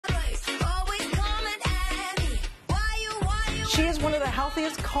She is one of the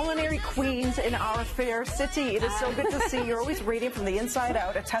healthiest culinary queens in our fair city. It is so good to see. You're always radiant from the inside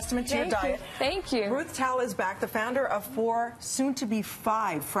out, a testament to your diet. Thank you. Ruth Tal is back, the founder of 4, soon to be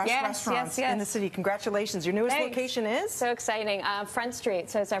 5 fresh restaurants in the city. Congratulations. Your newest location is? So exciting. Front Street.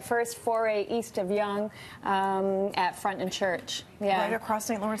 So it's our first foray east of Yonge at Front and Church. Yeah. Right across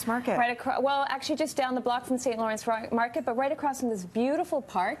St. Lawrence Market. Right across, well, actually just down the block from St. Lawrence Market, but right across from this beautiful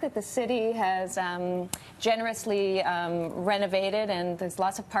park that the city has generously renovated, and there's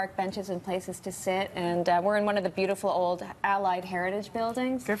lots of park benches and places to sit, and we're in one of the beautiful old Allied Heritage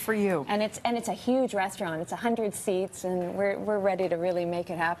buildings. Good for you. And it's a huge restaurant. It's 100 seats, and we're ready to really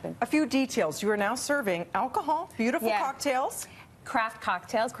make it happen. A few details. You are now serving alcohol, beautiful cocktails. Craft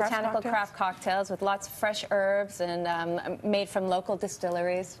cocktails, botanical craft cocktails with lots of fresh herbs and made from local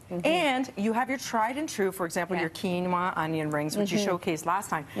distilleries. And you have your tried and true, for example, your quinoa onion rings, which you showcased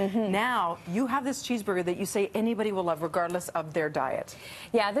last time. Now, you have this cheeseburger that you say anybody will love regardless of their diet.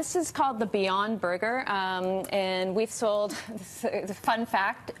 Yeah, this is called the Beyond Burger, and we've sold, fun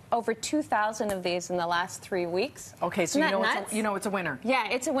fact, over 2,000 of these in the last 3 weeks. Okay, so you know it's a winner. Yeah,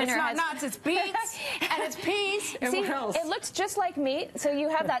 it's a winner. It's not nuts, it's beets, and it's peas, and See, what else? It looks just like meat, so you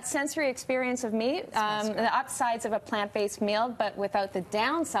have that sensory experience of meat, the upsides of a plant-based meal, but without the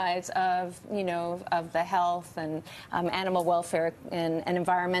downsides of, of the health and animal welfare and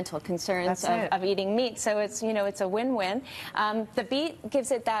environmental concerns of eating meat. So it's, it's a win-win. The beet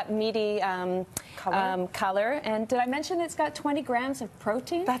gives it that meaty color. And did I mention it's got 20 grams of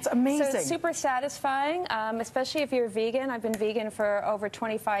protein? That's amazing. So it's super satisfying, especially if you're vegan. I've been vegan for over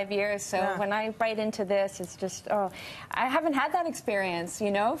 25 years, so when I bite into this, it's just, I haven't had that experience,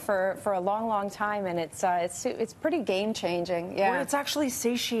 for a long, long time, and it's pretty game-changing. Yeah. Well, it's actually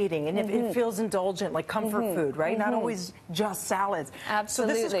satiating, and it feels indulgent, like comfort food, right? Not always just salads.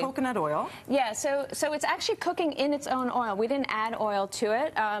 Absolutely. So this is coconut oil. Yeah, so it's actually cooking in its own oil. We didn't add oil to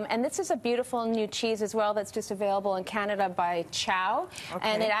it, and this is a beautiful new cheese as well that's just available in Canada by Chow,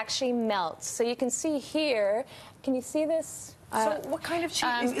 and it actually melts. So you can see here, can you see this? So what kind of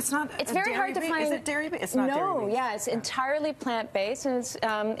cheese? It's not. It's very hard to find. Is it dairy-based? It's not dairy-based. No, yeah, it's entirely plant-based,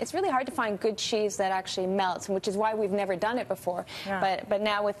 and it's really hard to find good cheese that actually melts, which is why we've never done it before. Yeah. But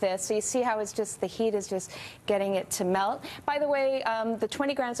now with this, so you see how it's just the heat is just getting it to melt. By the way, the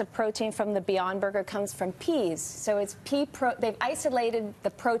 20 grams of protein from the Beyond Burger comes from peas. So it's they've isolated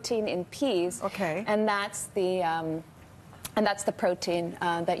the protein in peas. Okay. And that's the protein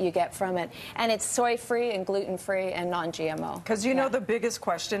that you get from it. And it's soy-free and gluten-free and non-GMO. Because you know the biggest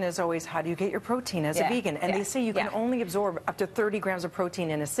question is always, how do you get your protein as a vegan? And they say you can only absorb up to 30 grams of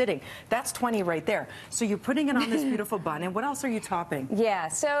protein in a sitting. That's 20 right there. So you're putting it on this beautiful bun, and what else are you topping? Yeah,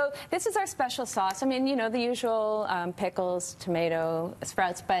 so this is our special sauce. I mean, the usual pickles, tomato,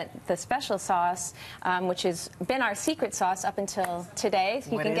 sprouts, but the special sauce, which has been our secret sauce up until today.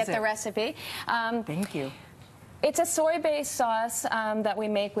 So you can get the recipe. Thank you. It's a soy-based sauce that we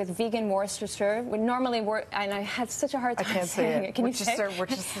make with vegan Worcestershire. We normally and I had such a hard time saying it. Can you say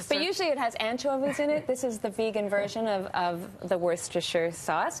it? But usually it has anchovies in it. This is the vegan version of the Worcestershire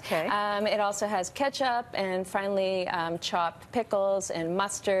sauce. Okay. It also has ketchup and finely chopped pickles and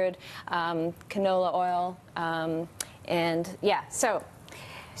mustard, canola oil, and yeah, So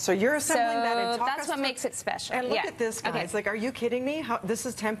you're assembling that and that's what makes it special. And look at this, guys. Okay. Like, are you kidding me? This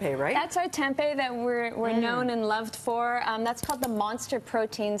is tempeh, right? That's our tempeh that we're known and loved for. That's called the Monster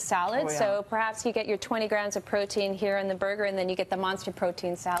Protein Salad. So perhaps you get your 20 grams of protein here in the burger, and then you get the Monster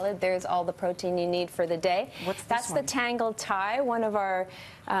Protein Salad. There's all the protein you need for the day. What's this That's the Tangled Thai, one of our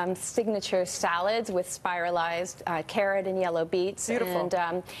signature salads with spiralized carrot and yellow beets. Beautiful.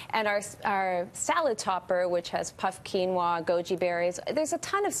 And our salad topper, which has puffed quinoa, goji berries. There's a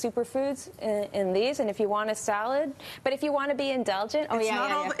ton of superfoods in these, and if you want a salad, but if you want to be indulgent,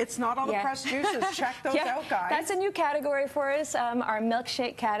 it's not all the pressed juices. Check those out, guys. That's a new category for us, our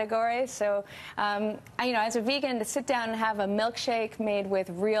milkshake category. So, as a vegan, to sit down and have a milkshake made with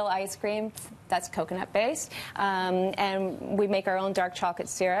real ice cream, that's coconut-based, and we make our own dark chocolate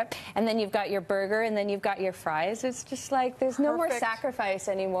syrup, and then you've got your burger, and then you've got your fries. It's just like there's no more sacrifice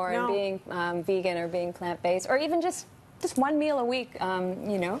anymore in being vegan or being plant-based, or even just one meal a week,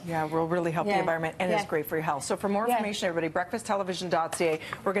 Yeah, will really help the environment, and it's great for your health. So for more information, everybody, breakfasttelevision.ca.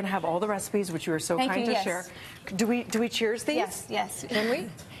 We're going to have all the recipes, which you were so kind to share. Do we cheers these? Yes. Can we?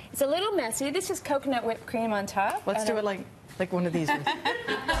 It's a little messy. This is coconut whipped cream on top. Let's do it like one of these ones.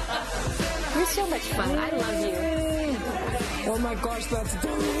 You're so much fun. I love you. Oh my gosh, that's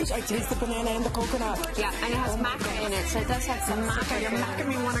delicious. I taste the banana and the coconut. Yeah, and it has maca in it, so it does have some maca. You're making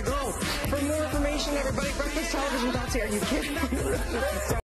me want to go. For more information, everybody, breakfasttelevision.ca. Are you kidding?